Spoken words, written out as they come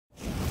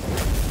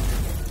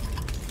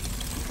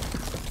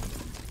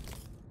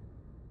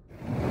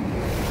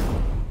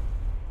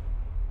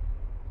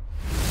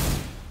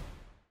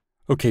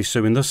Okay,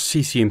 so in this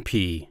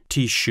CCNP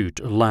TSHOOT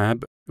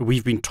lab,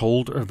 we've been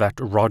told that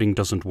routing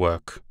doesn't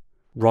work.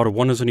 Router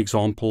 1, as an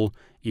example,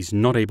 is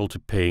not able to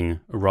ping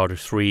router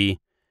 3,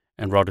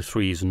 and router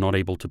 3 is not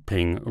able to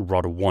ping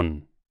router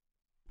 1.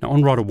 Now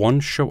on router 1,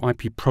 show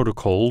IP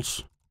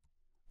protocols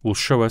will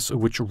show us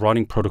which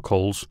routing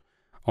protocols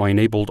are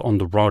enabled on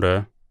the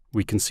router.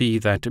 We can see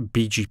that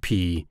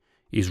BGP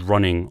is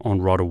running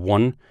on router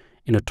 1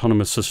 in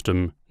autonomous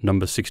system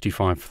number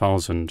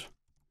 65,000.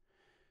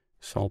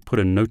 So I'll put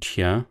a note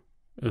here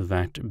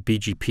that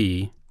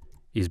BGP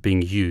is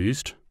being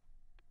used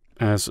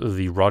as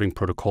the routing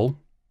protocol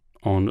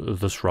on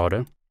this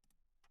router.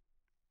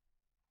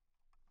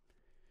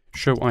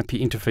 Show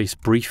IP interface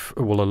brief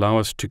will allow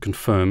us to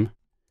confirm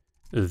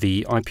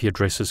the IP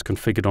addresses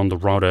configured on the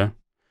router.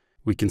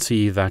 We can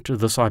see that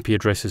this IP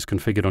address is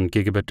configured on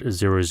gigabit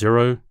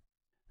 00.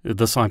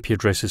 This IP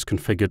address is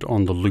configured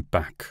on the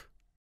loopback.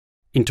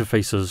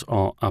 Interfaces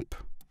are up.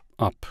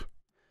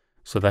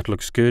 So that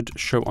looks good.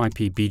 Show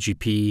IP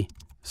BGP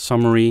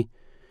summary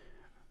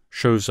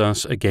shows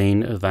us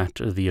again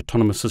that the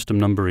autonomous system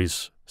number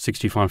is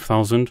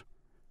 65,000.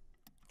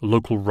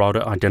 Local router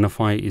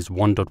identifier is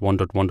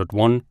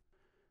 1.1.1.1.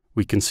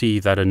 We can see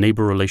that a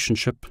neighbor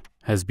relationship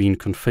has been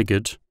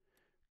configured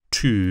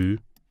to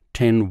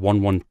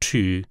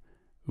 10.1.1.2,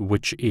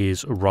 which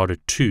is router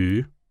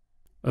 2.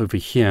 Over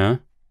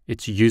here,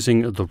 it's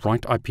using the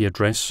right IP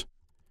address.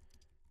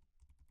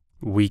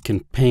 We can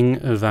ping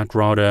that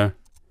router.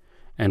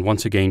 And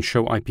once again,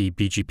 show IP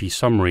BGP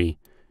summary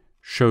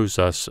shows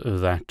us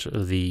that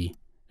the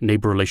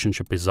neighbor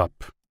relationship is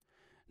up.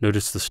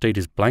 Notice the state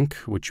is blank,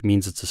 which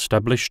means it's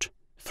established.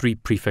 3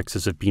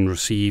 prefixes have been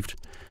received.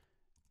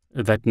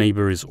 That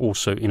neighbor is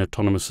also in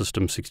autonomous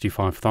system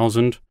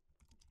 65,000.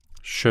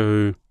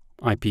 Show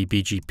IP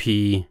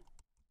BGP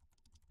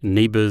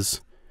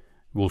neighbors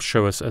will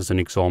show us as an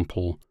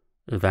example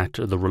that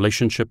the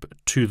relationship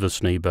to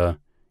this neighbor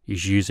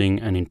is using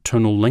an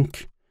internal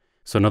link.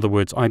 So in other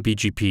words,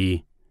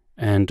 iBGP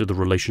and the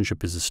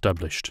relationship is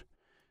established.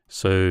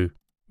 So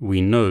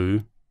we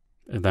know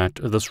that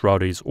this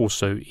router is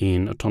also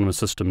in autonomous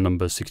system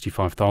number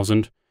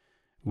 65,000.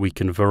 We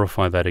can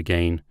verify that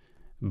again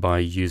by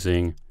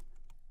using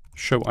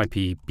show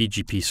IP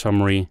BGP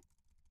summary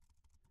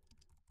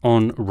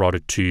on router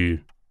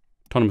 2.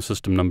 Autonomous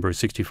system number is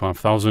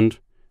 65,000.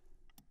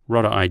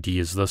 Router ID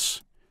is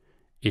this.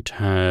 It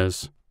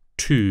has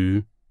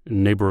 2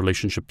 neighbor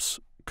relationships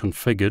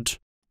configured.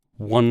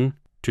 1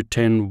 to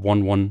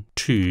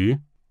 10.1.1.2,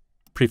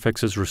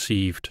 prefixes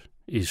received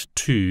is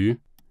 2,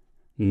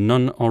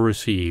 none are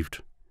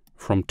received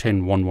from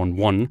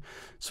 10.1.1.1,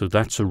 so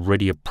that's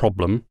already a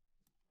problem.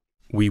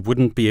 We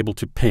wouldn't be able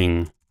to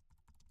ping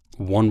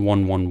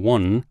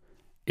 1.1.1.1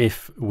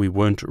 if we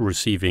weren't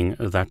receiving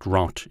that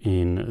route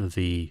in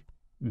the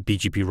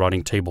BGP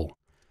routing table.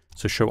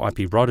 So show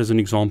IP route as an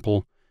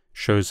example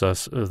shows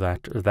us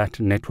that that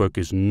network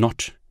is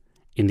not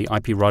in the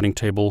IP routing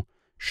table.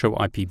 Show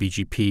IP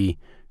BGP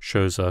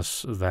shows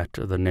us that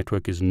the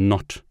network is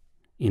not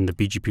in the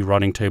BGP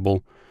routing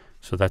table,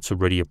 so that's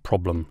already a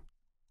problem.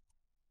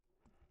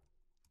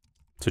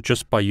 So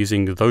just by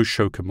using those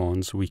show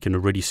commands, we can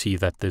already see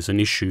that there's an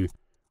issue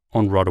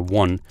on router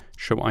 1.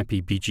 Show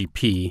IP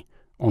BGP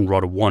on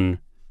router 1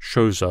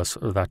 shows us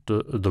that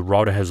the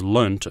router has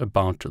learnt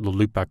about the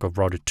loopback of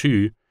router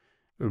 2,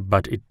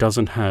 but it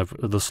doesn't have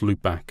this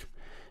loopback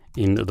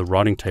in the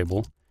routing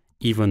table,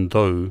 even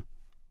though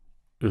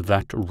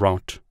that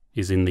route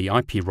is in the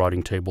IP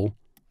routing table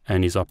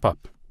and is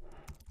up.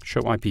 Show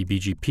IP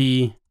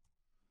BGP,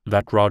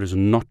 that route is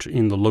not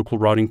in the local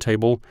routing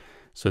table,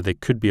 so there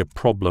could be a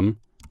problem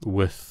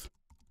with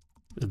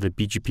the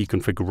BGP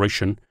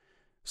configuration.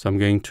 So I'm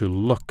going to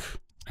look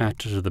at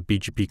the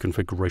BGP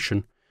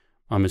configuration.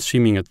 I'm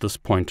assuming at this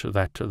point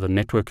that the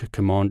network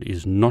command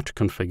is not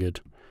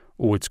configured,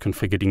 or it's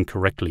configured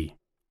incorrectly.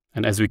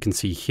 And as we can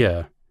see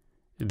here,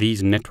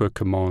 these network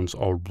commands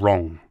are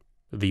wrong.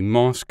 The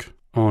mask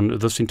on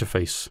this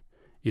interface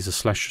is a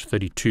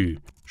 /32.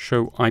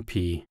 Show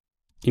IP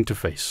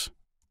interface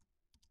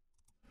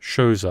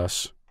shows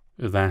us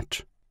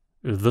that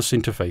this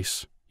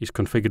interface is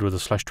configured with a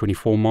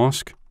 /24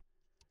 mask.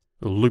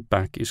 The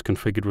loopback is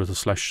configured with a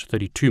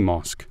 /32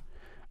 mask.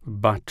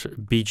 But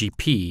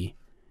BGP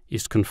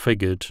is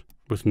configured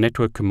with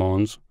network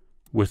commands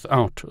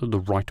without the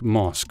right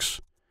masks.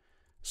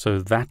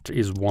 So that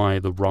is why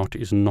the route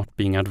is not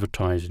being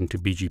advertised into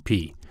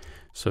BGP.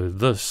 So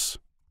this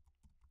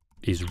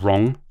is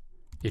wrong.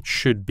 It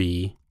should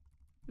be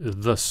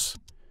this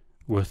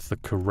with the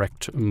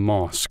correct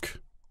mask.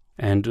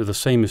 And the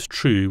same is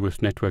true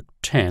with network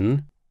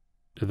 10.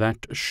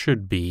 That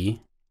should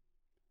be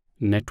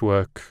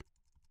network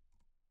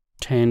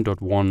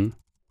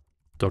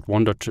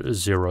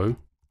 10.1.1.0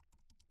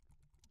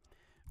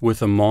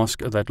 with a mask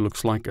that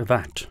looks like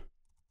that.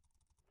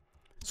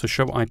 So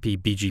show IP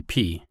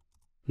BGP.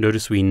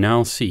 Notice we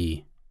now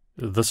see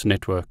this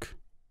network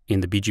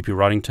in the BGP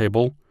routing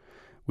table.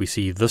 We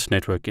see this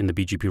network in the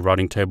BGP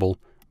routing table,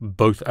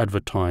 both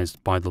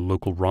advertised by the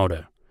local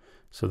router.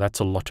 So that's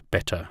a lot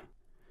better.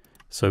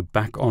 So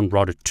back on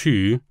router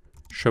 2,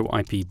 show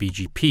IP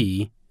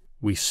BGP,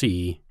 we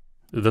see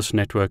this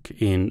network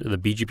in the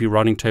BGP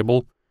routing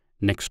table.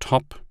 Next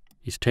hop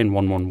is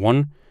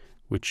 10.1.1.1,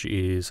 which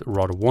is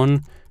router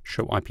 1,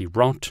 show IP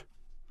route.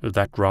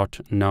 That route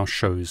now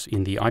shows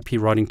in the IP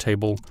routing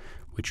table,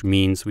 which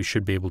means we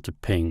should be able to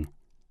ping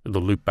the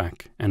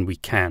loopback, and we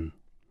can.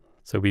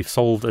 So we've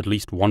solved at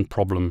least one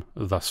problem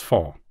thus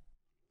far.